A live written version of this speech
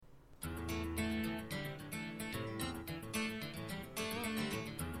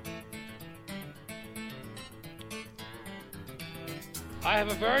I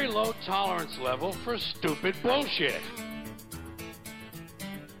have a very low tolerance level for stupid bullshit.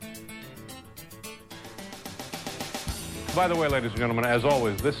 By the way, ladies and gentlemen, as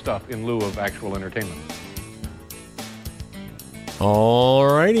always, this stuff in lieu of actual entertainment.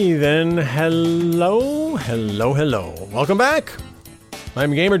 Alrighty then, hello. Welcome back.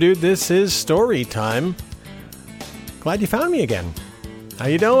 I'm Gamer Dude, this is Story Time. Glad you found me again. How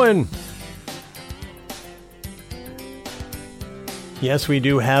you doing? Yes, we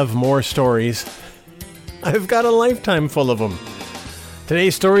do have more stories. I've got a lifetime full of them.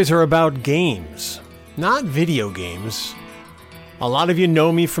 Today's stories are about games, not video games. A lot of you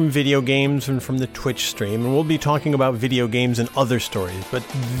know me from video games and from the Twitch stream, and we'll be talking about video games and other stories. But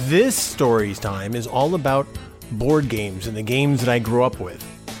this story time is all about board games and the games that I grew up with.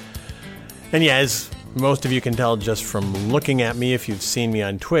 And yeah, as most of you can tell just from looking at me, if you've seen me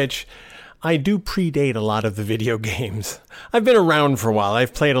on Twitch, I do predate a lot of the video games. I've been around for a while.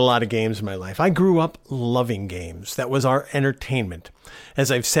 I've played a lot of games in my life. I grew up loving games. That was our entertainment.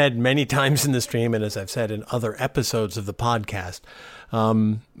 As I've said many times in the stream, and as I've said in other episodes of the podcast,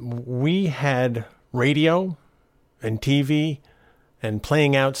 we had radio and TV and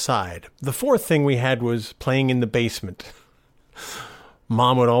playing outside. The fourth thing we had was playing in the basement.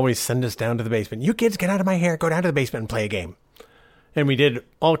 Mom would always send us down to the basement. You kids, get out of my hair. Go down to the basement and play a game. And we did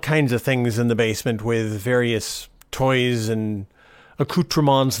all kinds of things in the basement with various toys and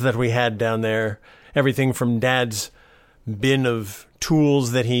accoutrements that we had down there. Everything from Dad's bin of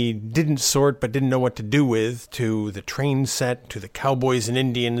tools that he didn't sort but didn't know what to do with, to the train set, to the cowboys and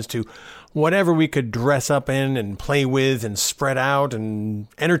Indians, to whatever we could dress up in and play with and spread out and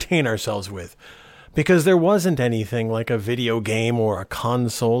entertain ourselves with. Because there wasn't anything like a video game or a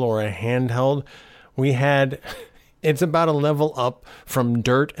console or a handheld. We had... It's about a level up from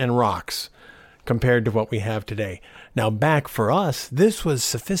dirt and rocks compared to what we have today. Now, back for us, this was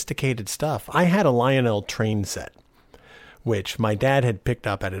sophisticated stuff. I had a Lionel train set, which my dad had picked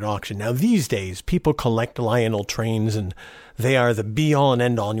up at an auction. Now, these days, people collect Lionel trains, and they are the be-all and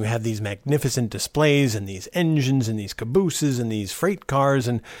end-all. And you have these magnificent displays and these engines and these cabooses and these freight cars,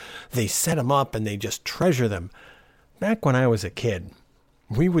 and they set them up and they just treasure them. Back when I was a kid,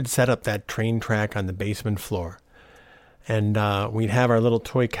 we would set up that train track on the basement floor. And we'd have our little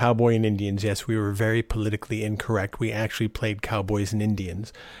toy cowboy and Indians. Yes, we were very politically incorrect. We actually played cowboys and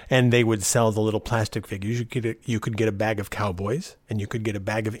Indians. And they would sell the little plastic figures. You could get a bag of cowboys and you could get a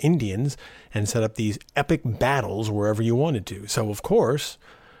bag of Indians and set up these epic battles wherever you wanted to. So, of course,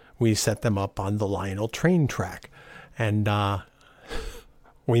 we set them up on the Lionel train track. And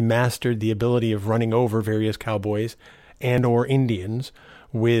we mastered the ability of running over various cowboys and or Indians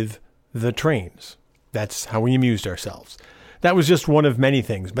with the trains. That's how we amused ourselves. That was just one of many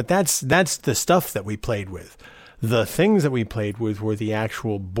things, but that's the stuff that we played with. The things that we played with were the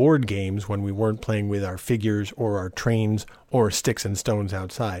actual board games when we weren't playing with our figures or our trains or sticks and stones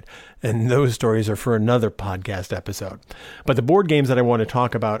outside. And those stories are for another podcast episode. But the board games that I want to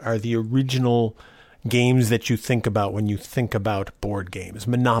talk about are the original games that you think about when you think about board games.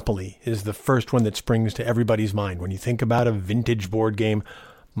 Monopoly is the first one that springs to everybody's mind. When you think about a vintage board game,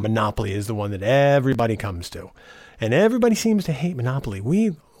 Monopoly is the one that everybody comes to. And everybody seems to hate Monopoly.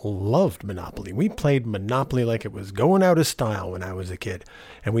 We loved Monopoly. We played Monopoly like it was going out of style when I was a kid.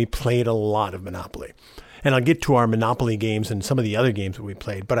 And we played a lot of Monopoly. And I'll get to our Monopoly games and some of the other games that we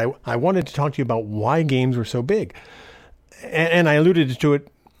played. But I wanted to talk to you about why games were so big. And I alluded to it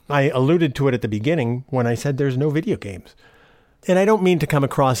at the beginning when I said there's no video games. And I don't mean to come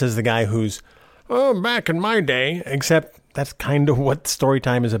across as the guy who's, back in my day, except that's kind of what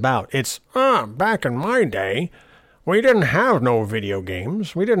Storytime is about. It's, back in my day, we didn't have no video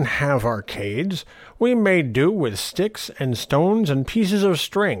games. We didn't have arcades. We made do with sticks and stones and pieces of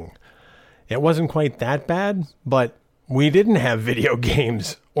string. It wasn't quite that bad, but we didn't have video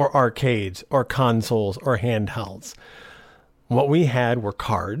games or arcades or consoles or handhelds. What we had were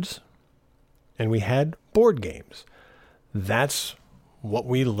cards, and we had board games. That's what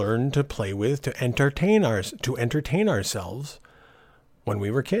we learned to play with to entertain ourselves when we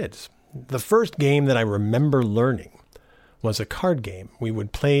were kids. The first game that I remember learning was a card game. We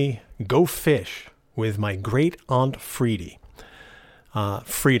would play Go Fish with my great aunt Freedy.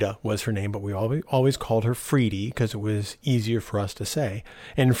 Frida was her name, but we always called her Freedy because it was easier for us to say.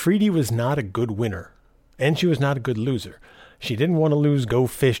 And Freedy was not a good winner, and she was not a good loser. She didn't want to lose Go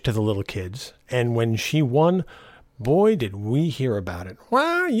Fish to the little kids. And when she won, boy, did we hear about it.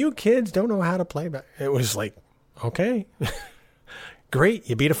 Wow, you kids don't know how to play. It was like, okay, great.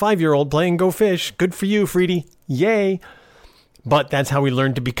 You beat a 5-year-old playing Go Fish. Good for you, Freedy. Yay. But that's how we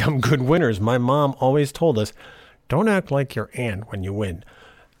learned to become good winners. My mom always told us, Don't act like your aunt when you win.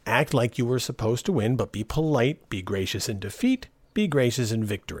 Act like you were supposed to win, but be polite, be gracious in defeat, be gracious in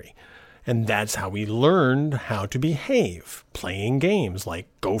victory. And that's how we learned how to behave, playing games like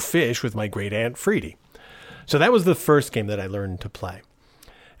Go Fish with my great aunt Freedy. So that was the first game that I learned to play.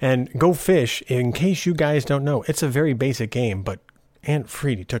 And Go Fish, in case you guys don't know, it's a very basic game, but Aunt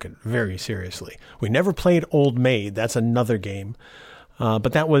Freedy took it very seriously. We never played Old Maid. That's another game.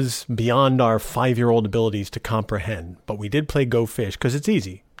 But that was beyond our 5-year-old abilities to comprehend. But we did play Go Fish because it's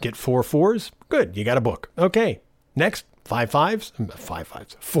easy. Get 4 4s? Good, you got a book. Okay, next, 5 5s? 5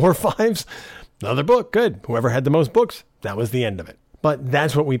 5s. 4 5s? Another book, good. Whoever had the most books, that was the end of it. But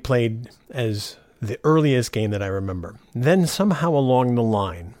that's what we played as the earliest game that I remember. Then somehow along the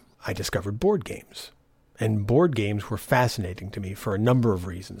line, I discovered board games. And board games were fascinating to me for a number of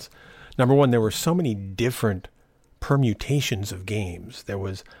reasons. Number one, there were so many different permutations of games. There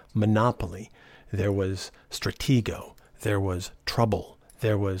was Monopoly, there was Stratego, there was Trouble,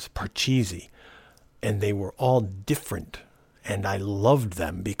 there was Parcheesi, and they were all different. And I loved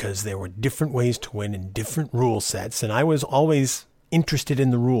them because there were different ways to win and different rule sets. And I was always interested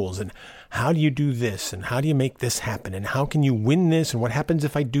in the rules and how do you do this and how do you make this happen and how can you win this and what happens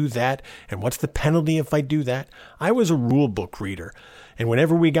if I do that and what's the penalty if I do that. I was a rule book reader. And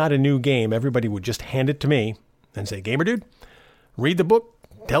whenever we got a new game, everybody would just hand it to me and say, Gamer Dude, read the book,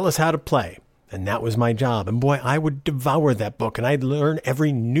 tell us how to play. And that was my job. And boy, I would devour that book and I'd learn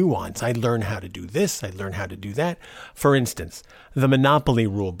every nuance. I'd learn how to do this. I'd learn how to do that. For instance, the Monopoly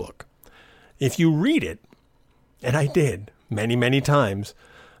rule book. If you read it, and I did many, many times,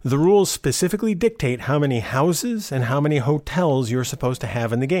 the rules specifically dictate how many houses and how many hotels you're supposed to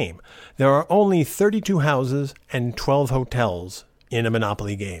have in the game. There are only 32 houses and 12 hotels in a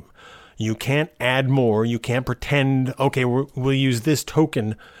Monopoly game. You can't add more. You can't pretend, okay, we'll use this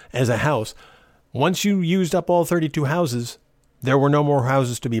token as a house. Once you used up all 32 houses, there were no more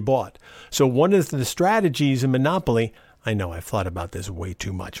houses to be bought. So one of the strategies in Monopoly, I know I've thought about this way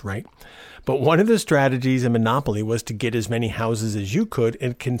too much, right? But one of the strategies in Monopoly was to get as many houses as you could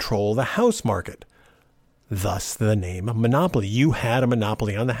and control the house market. Thus the name Monopoly. You had a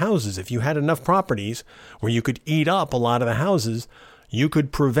monopoly on the houses. If you had enough properties where you could eat up a lot of the houses, you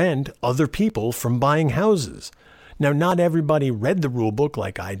could prevent other people from buying houses. Now, not everybody read the rule book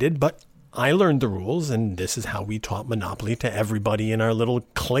like I did, but I learned the rules, and this is how we taught Monopoly to everybody in our little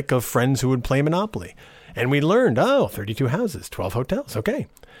clique of friends who would play Monopoly. And we learned, 32 houses, 12 hotels, okay.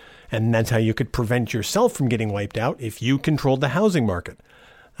 And that's how you could prevent yourself from getting wiped out if you controlled the housing market.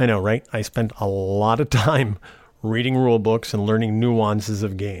 I know, right? I spent a lot of time reading rule books and learning nuances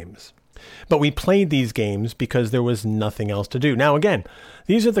of games. But we played these games because there was nothing else to do. Now, again,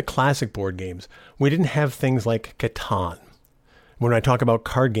 these are the classic board games. We didn't have things like Catan. When I talk about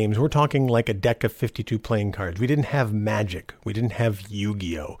card games, we're talking like a deck of 52 playing cards. We didn't have Magic. We didn't have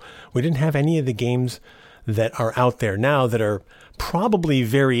Yu-Gi-Oh! We didn't have any of the games that are out there now that are probably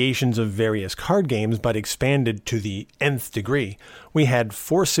variations of various card games, but expanded to the nth degree. We had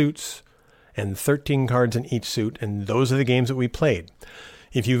 4 suits and 13 cards in each suit, and those are the games that we played.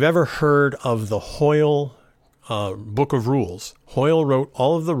 If you've ever heard of the Hoyle Book of Rules, Hoyle wrote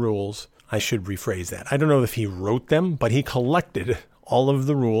all of the rules. I should rephrase that. I don't know if he wrote them, but he collected all of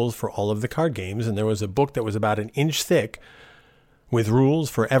the rules for all of the card games, and there was a book that was about an inch thick with rules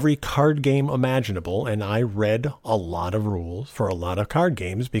for every card game imaginable, and I read a lot of rules for a lot of card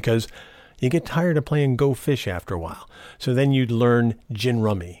games because you get tired of playing Go Fish after a while. So then you'd learn Gin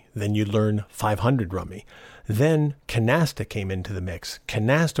Rummy, then you'd learn 500 Rummy. Then Canasta came into the mix.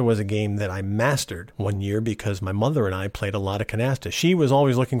 Canasta was a game that I mastered one year because my mother and I played a lot of Canasta. She was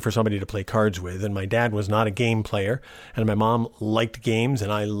always looking for somebody to play cards with, and my dad was not a game player, and my mom liked games,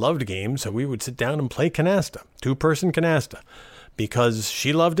 and I loved games, so we would sit down and play Canasta, 2-person Canasta. Because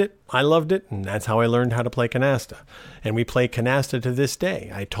she loved it, I loved it, and that's how I learned how to play Canasta. And we play Canasta to this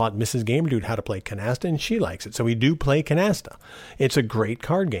day. I taught Mrs. Gamer Dude how to play Canasta, and she likes it, so we do play Canasta. It's a great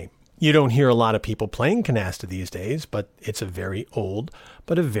card game. You don't hear a lot of people playing Canasta these days, but it's a very old,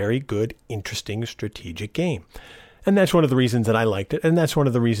 but a very good, interesting, strategic game. And that's one of the reasons that I liked it, and that's one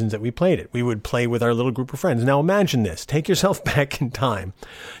of the reasons that we played it. We would play with our little group of friends. Now imagine this. Take yourself back in time.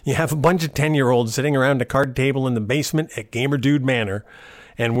 You have a bunch of 10-year-olds sitting around a card table in the basement at Gamer Dude Manor,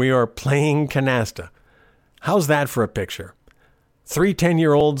 and we are playing Canasta. How's that for a picture? 3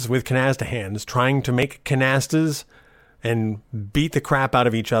 10-year-olds with Canasta hands trying to make canastas and beat the crap out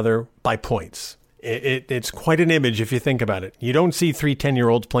of each other by points. It's quite an image if you think about it. You don't see 3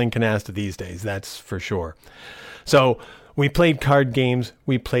 10-year-olds playing Canasta these days, that's for sure. So we played card games,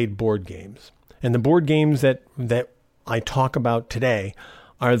 we played board games. And the board games that I talk about today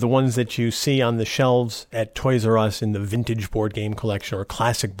are the ones that you see on the shelves at Toys R Us in the vintage board game collection or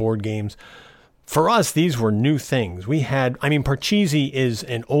classic board games. For us, these were new things. Parcheesi is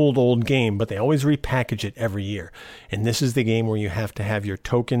an old game, but they always repackage it every year. And this is the game where you have to have your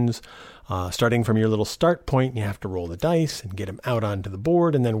tokens starting from your little start point. You have to roll the dice and get them out onto the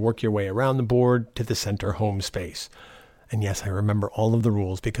board and then work your way around the board to the center home space. And yes, I remember all of the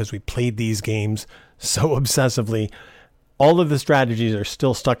rules because we played these games so obsessively. All of the strategies are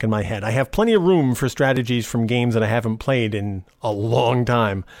still stuck in my head. I have plenty of room for strategies from games that I haven't played in a long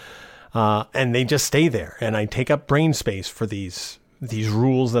time. And they just stay there. And I take up brain space for these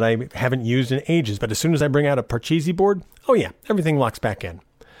rules that I haven't used in ages. But as soon as I bring out a Parcheesi board, oh yeah, everything locks back in.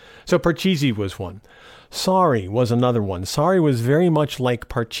 So Parcheesi was one. Sorry was another one. Sorry was very much like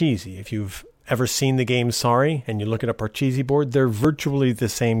Parcheesi. If you've ever seen the game Sorry and you look at a Parcheesi board, they're virtually the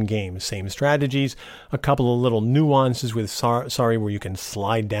same game. Same strategies, a couple of little nuances with Sorry where you can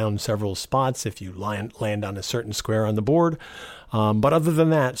slide down several spots if you land on a certain square on the board. But other than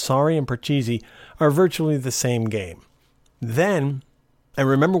that, Sorry and Parcheesi are virtually the same game. Then, I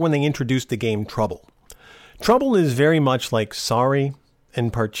remember when they introduced the game Trouble. Trouble is very much like Sorry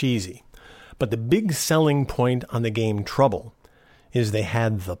and Parcheesi, but the big selling point on the game Trouble is they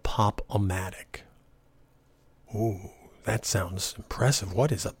had the Pop-O-Matic. Ooh, that sounds impressive.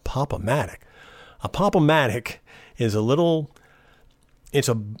 What is a Pop-O-Matic? A Pop-O-Matic is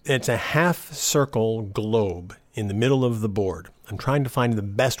it's a half circle globe in the middle of the board. I'm trying to find the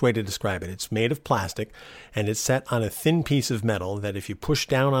best way to describe it. It's made of plastic, and it's set on a thin piece of metal that if you push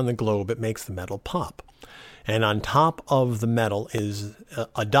down on the globe, it makes the metal pop. And on top of the metal is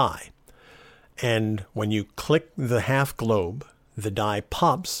a die. And when you click the half globe, the die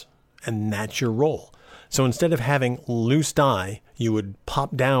pops, and that's your roll. So instead of having loose die, you would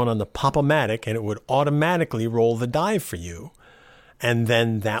pop down on the Pop-O-Matic, and it would automatically roll the die for you. And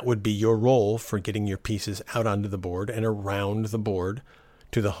then that would be your roll for getting your pieces out onto the board and around the board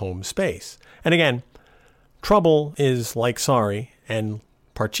to the home space. And again, Trouble is like Sorry and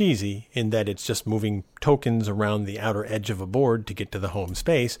Parcheesi in that it's just moving tokens around the outer edge of a board to get to the home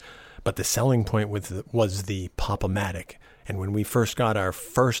space. But the selling point was the Pop-O-Matic. And when we first got our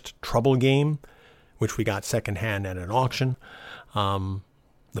first Trouble game, which we got secondhand at an auction,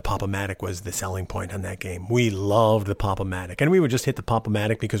 the Pop-O-Matic was the selling point on that game. We loved the Pop-O-Matic. And we would just hit the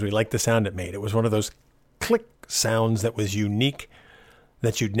Pop-O-Matic because we liked the sound it made. It was one of those click sounds that was unique,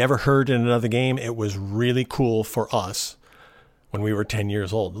 that you'd never heard in another game. It was really cool for us when we were 10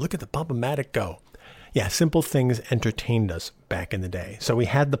 years old. Look at the Pop-O-Matic go. Yeah, simple things entertained us back in the day. So we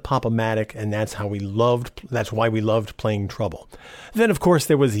had the Pop-O-Matic, and that's why we loved playing Trouble. Then, of course,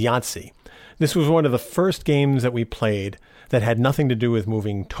 there was Yahtzee. This was one of the first games that we played that had nothing to do with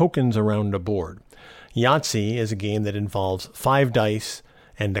moving tokens around a board. Yahtzee is a game that involves 5 dice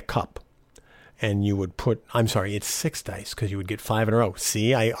and a cup. And you would it's 6 dice because you would get 5 in a row.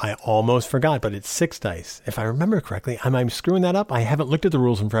 See, I almost forgot, but it's 6 dice. If I remember correctly, am I screwing that up? I haven't looked at the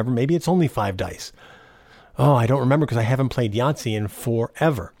rules in forever. Maybe it's only 5 dice. Oh, I don't remember because I haven't played Yahtzee in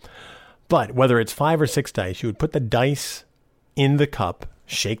forever. But whether it's 5 or 6 dice, you would put the dice in the cup,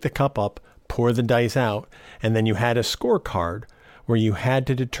 shake the cup up, pour the dice out, and then you had a scorecard where you had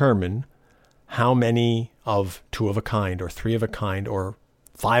to determine how many of 2 of a kind or 3 of a kind or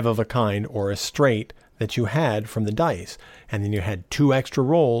 5 of a kind or a straight that you had from the dice. And then you had 2 extra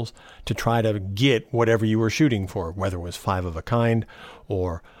rolls to try to get whatever you were shooting for, whether it was 5 of a kind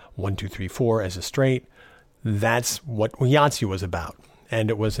or 1, 2, 3, 4 as a straight. That's what Yahtzee was about. And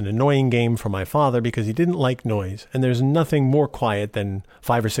it was an annoying game for my father because he didn't like noise. And there's nothing more quiet than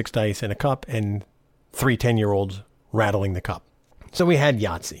 5 or 6 dice in a cup and 3 10-year-olds rattling the cup. So we had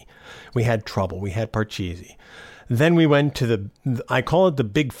Yahtzee. We had Trouble. We had Parcheesi. Then we went to I call it the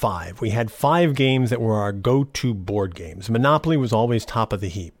Big 5. We had 5 games that were our go-to board games. Monopoly was always top of the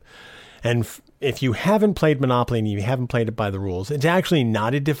heap. And if you haven't played Monopoly and you haven't played it by the rules, it's actually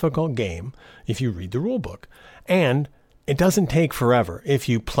not a difficult game if you read the rule book. And it doesn't take forever if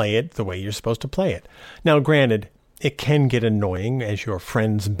you play it the way you're supposed to play it. Now, granted, it can get annoying as your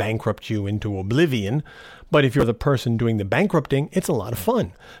friends bankrupt you into oblivion, but if you're the person doing the bankrupting, it's a lot of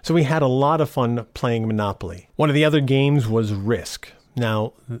fun. So we had a lot of fun playing Monopoly. One of the other games was Risk.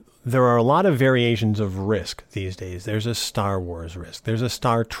 Now, there are a lot of variations of Risk these days. There's a Star Wars Risk. There's a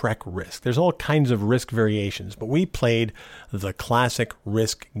Star Trek Risk. There's all kinds of Risk variations. But we played the classic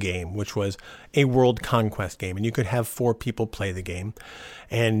Risk game, which was a world conquest game. And you could have 4 people play the game.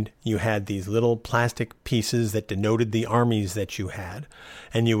 And you had these little plastic pieces that denoted the armies that you had.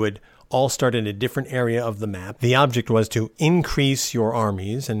 And you would all start in a different area of the map. The object was to increase your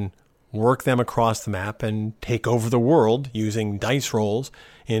armies, and work them across the map and take over the world using dice rolls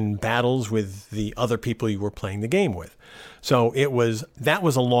in battles with the other people you were playing the game with. So that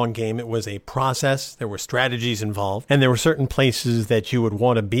was a long game. It was a process. There were strategies involved, and there were certain places that you would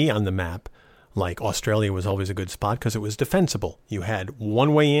want to be on the map. Like Australia was always a good spot because it was defensible. You had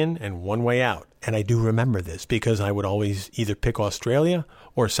one way in and one way out. And I do remember this because I would always either pick Australia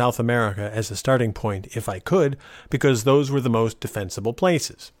or South America as a starting point if I could, because those were the most defensible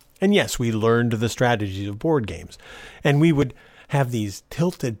places. And yes, we learned the strategies of board games. And we would have these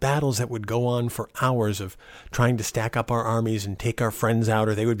tilted battles that would go on for hours of trying to stack up our armies and take our friends out,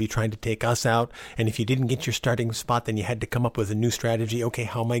 or they would be trying to take us out. And if you didn't get your starting spot, then you had to come up with a new strategy. Okay,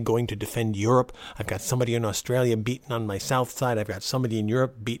 how am I going to defend Europe? I've got somebody in Australia beaten on my south side. I've got somebody in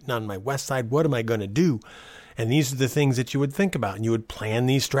Europe beaten on my west side. What am I going to do? And these are the things that you would think about. And you would plan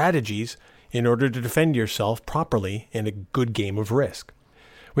these strategies in order to defend yourself properly in a good game of Risk.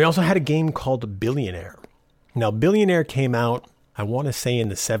 We also had a game called Billionaire. Now, Billionaire came out, I want to say in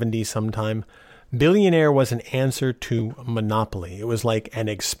the 70s sometime. Billionaire was an answer to Monopoly. It was like an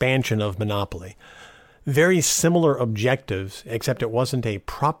expansion of Monopoly. Very similar objectives, except it wasn't a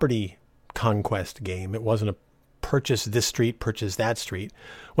property conquest game. It wasn't a purchase this street, purchase that street.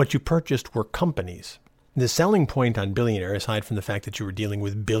 What you purchased were companies. The selling point on Billionaire, aside from the fact that you were dealing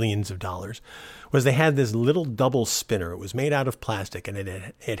with billions of dollars, was they had this little double spinner. It was made out of plastic, and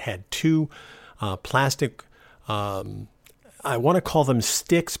it had two plastic I want to call them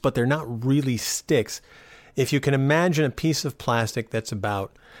sticks, but they're not really sticks. If you can imagine a piece of plastic that's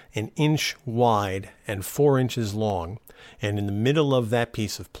about an inch wide and 4 inches long, and in the middle of that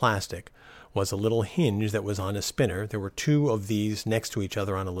piece of plastic was a little hinge that was on a spinner. There were two of these next to each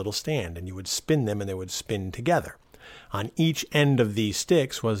other on a little stand, and you would spin them and they would spin together. On each end of these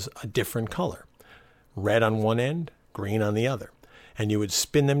sticks was a different color. Red on one end, green on the other. And you would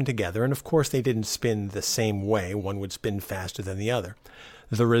spin them together, and of course they didn't spin the same way. One would spin faster than the other.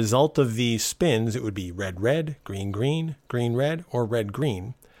 The result of these spins, it would be red, green, green, red, or red,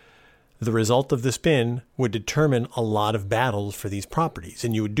 green. The result of the spin would determine a lot of battles for these properties,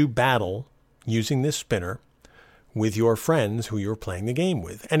 and you would do battle using this spinner with your friends who you were playing the game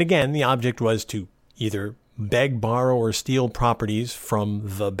with. And again, the object was to either beg, borrow, or steal properties from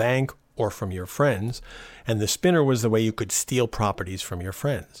the bank or from your friends, and the spinner was the way you could steal properties from your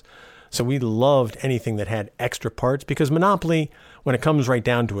friends. So we loved anything that had extra parts, because Monopoly, when it comes right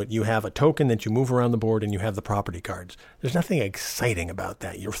down to it, you have a token that you move around the board and you have the property cards. There's nothing exciting about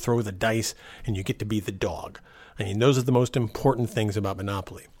that. You throw the dice and you get to be the dog. I mean, those are the most important things about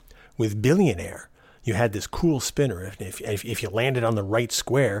Monopoly. With Billionaire, you had this cool spinner. If you landed on the right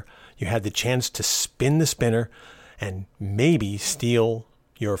square, you had the chance to spin the spinner and maybe steal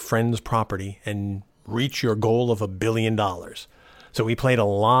your friend's property and reach your goal of $1 billion. So we played a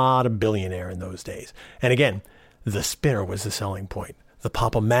lot of Billionaire in those days. And again, the spinner was the selling point. The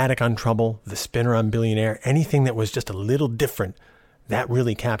Pop-O-Matic on Trouble, the spinner on Billionaire, anything that was just a little different, that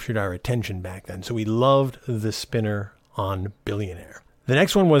really captured our attention back then. So we loved the spinner on Billionaire. The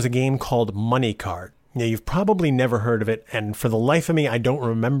next one was a game called Money Card. Now, you've probably never heard of it, and for the life of me, I don't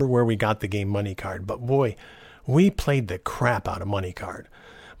remember where we got the game Money Card. But boy, we played the crap out of Money Card.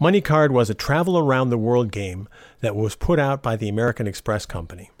 Money Card was a travel around the world game that was put out by the American Express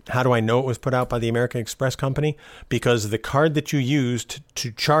Company. How do I know it was put out by the American Express Company? Because the card that you used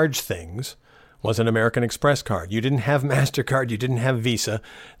to charge things was an American Express card. You didn't have MasterCard, you didn't have Visa.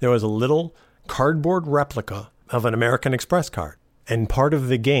 There was a little cardboard replica of an American Express card. And part of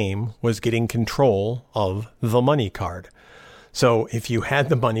the game was getting control of the money card. So if you had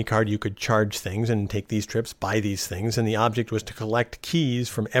the money card, you could charge things and take these trips, buy these things. And the object was to collect keys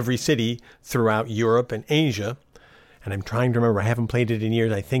from every city throughout Europe and Asia. And I'm trying to remember, I haven't played it in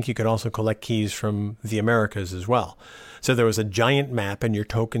years. I think you could also collect keys from the Americas as well. So there was a giant map and your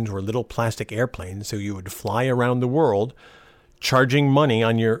tokens were little plastic airplanes. So you would fly around the world charging money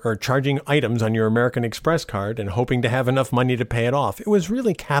on charging items on your American Express card and hoping to have enough money to pay it off. It was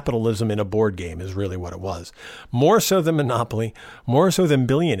really capitalism in a board game is really what it was. More so than Monopoly, more so than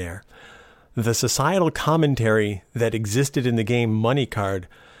Billionaire. The societal commentary that existed in the game Money Card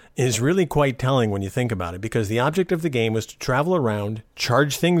is really quite telling when you think about it, because the object of the game was to travel around,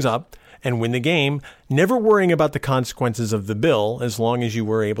 charge things up, and win the game, never worrying about the consequences of the bill as long as you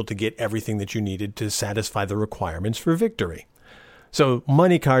were able to get everything that you needed to satisfy the requirements for victory. So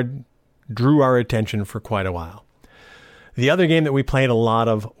Money Card drew our attention for quite a while. The other game that we played a lot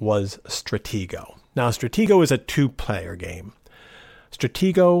of was Stratego. Now, Stratego is a two-player game.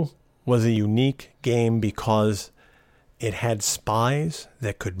 Stratego was a unique game because it had spies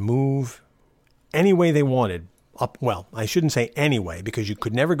that could move any way they wanted up, well, I shouldn't say anyway, because you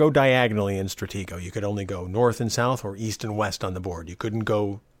could never go diagonally in Stratego. You could only go north and south or east and west on the board. You couldn't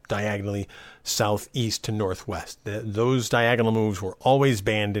go diagonally southeast to northwest. Those diagonal moves were always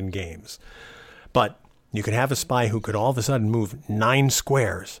banned in games. But you could have a spy who could all of a sudden move 9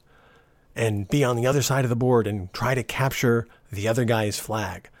 squares and be on the other side of the board and try to capture the other guy's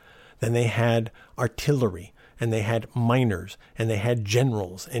flag. Then they had artillery, and they had miners, and they had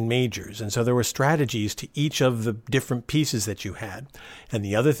generals and majors. And so there were strategies to each of the different pieces that you had. And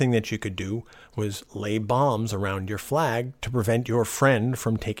the other thing that you could do was lay bombs around your flag to prevent your friend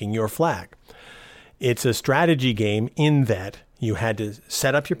from taking your flag. It's a strategy game in that you had to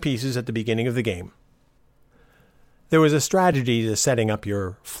set up your pieces at the beginning of the game. There was a strategy to setting up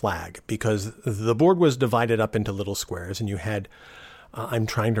your flag because the board was divided up into little squares, and you had I'm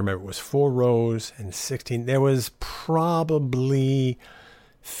trying to remember, it was 4 rows and 16. There was probably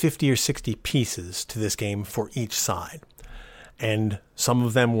 50 or 60 pieces to this game for each side. And some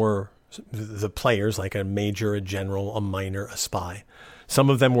of them were the players, like a major, a general, a minor, a spy. Some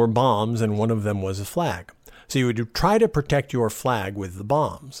of them were bombs, and one of them was a flag. So you would try to protect your flag with the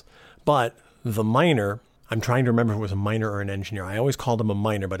bombs. But the minor, I'm trying to remember if it was a minor or an engineer. I always called him a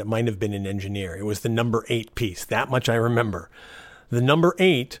minor, but it might have been an engineer. It was the number 8 piece. That much I remember. The number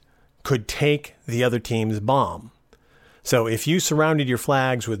 8 could take the other team's bomb. So if you surrounded your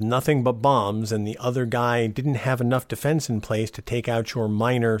flags with nothing but bombs and the other guy didn't have enough defense in place to take out your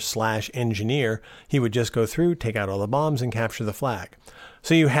minor/engineer, he would just go through, take out all the bombs, and capture the flag.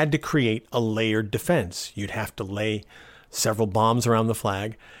 So you had to create a layered defense. You'd have to lay several bombs around the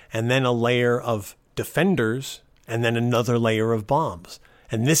flag, and then a layer of defenders, and then another layer of bombs.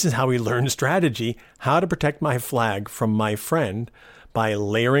 And this is how we learned strategy, how to protect my flag from my friend by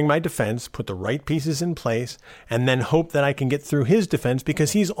layering my defense, put the right pieces in place, and then hope that I can get through his defense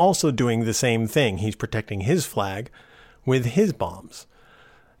because he's also doing the same thing. He's protecting his flag with his bombs.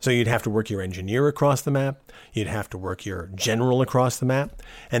 So you'd have to work your engineer across the map. You'd have to work your general across the map.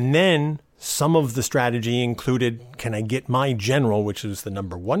 And then some of the strategy included, can I get my general, which is the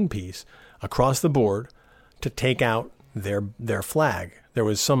number 1 piece, across the board to take out their flag. There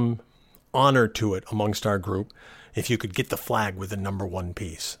was some honor to it amongst our group if you could get the flag with the number 1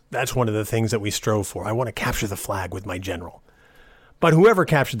 piece. That's one of the things that we strove for. I want to capture the flag with my general. But whoever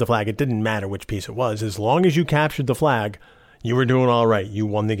captured the flag, it didn't matter which piece it was. As long as you captured the flag, you were doing all right. You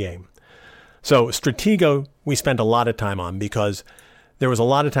won the game. So Stratego, we spent a lot of time on because there was a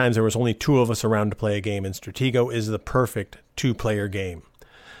lot of times there was only 2 of us around to play a game, and Stratego is the perfect 2-player game.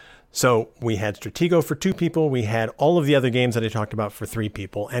 So we had Stratego for 2 people. We had all of the other games that I talked about for 3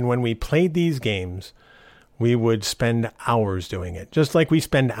 people. And when we played these games, we would spend hours doing it. Just like we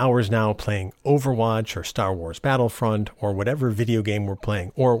spend hours now playing Overwatch or Star Wars Battlefront or whatever video game we're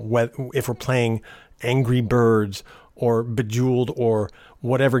playing. Or if we're playing Angry Birds or Bejeweled or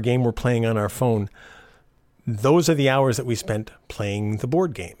whatever game we're playing on our phone. Those are the hours that we spent playing the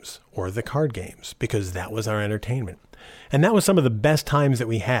board games or the card games because that was our entertainment. And that was some of the best times that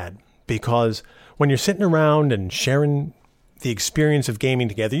we had because when you're sitting around and sharing the experience of gaming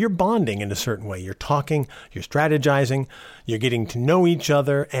together, you're bonding in a certain way. You're talking, you're strategizing, you're getting to know each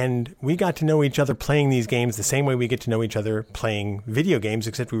other. And we got to know each other playing these games the same way we get to know each other playing video games,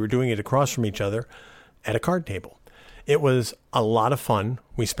 except we were doing it across from each other at a card table. It was a lot of fun.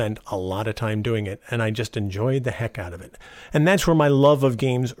 We spent a lot of time doing it, and I just enjoyed the heck out of it. And that's where my love of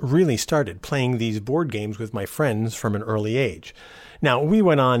games really started, playing these board games with my friends from an early age. Now, we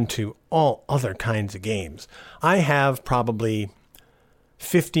went on to all other kinds of games. I have probably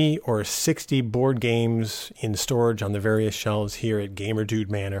 50 or 60 board games in storage on the various shelves here at Gamer Dude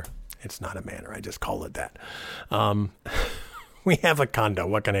Manor. It's not a manor, I just call it that. We have a condo,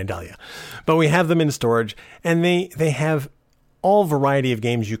 what can I tell you? But we have them in storage, and they have all variety of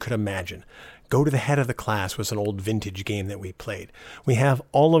games you could imagine. Go to the Head of the Class was an old vintage game that we played. We have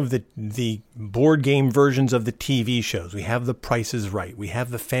all of the board game versions of the TV shows. We have The Price is Right. We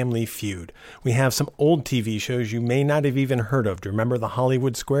have The Family Feud. We have some old TV shows you may not have even heard of. Do you remember the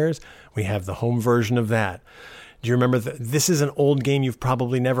Hollywood Squares? We have the home version of that. Do you remember this is an old game you've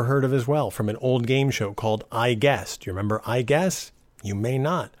probably never heard of as well, from an old game show called I Guess. Do you remember I Guess? You may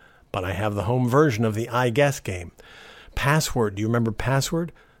not, but I have the home version of the I Guess game. Password. Do you remember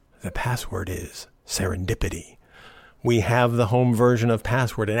Password? The password is serendipity. We have the home version of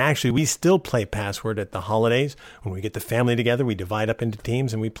Password, and actually we still play Password at the holidays. When we get the family together, we divide up into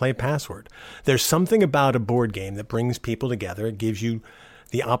teams and we play Password. There's something about a board game that brings people together. It gives you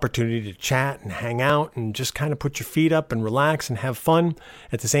the opportunity to chat and hang out and just kind of put your feet up and relax and have fun.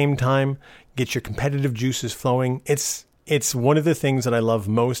 At the same time, get your competitive juices flowing. It's It's one of the things that I love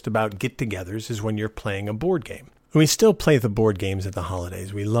most about get-togethers is when you're playing a board game. We still play the board games at the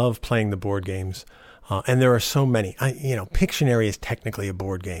holidays. We love playing the board games. And there are so many. Pictionary is technically a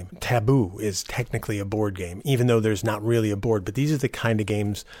board game. Taboo is technically a board game, even though there's not really a board. But these are the kind of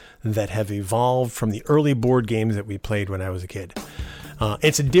games that have evolved from the early board games that we played when I was a kid.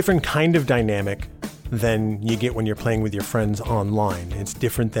 It's a different kind of dynamic than you get when you're playing with your friends online. It's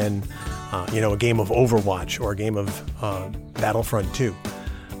different than, a game of Overwatch or a game of Battlefront 2.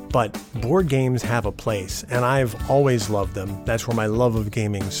 But board games have a place, and I've always loved them. That's where my love of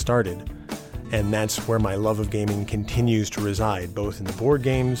gaming started. And that's where my love of gaming continues to reside, both in the board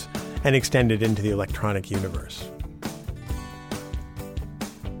games and extended into the electronic universe.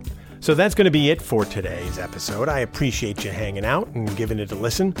 So that's going to be it for today's episode. I appreciate you hanging out and giving it a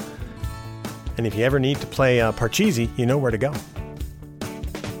listen. And if you ever need to play Parcheesi, you know where to go.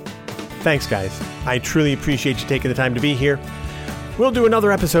 Thanks, guys. I truly appreciate you taking the time to be here. We'll do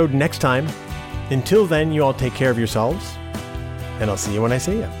another episode next time. Until then, you all take care of yourselves, and I'll see you when I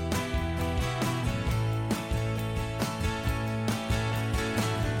see you.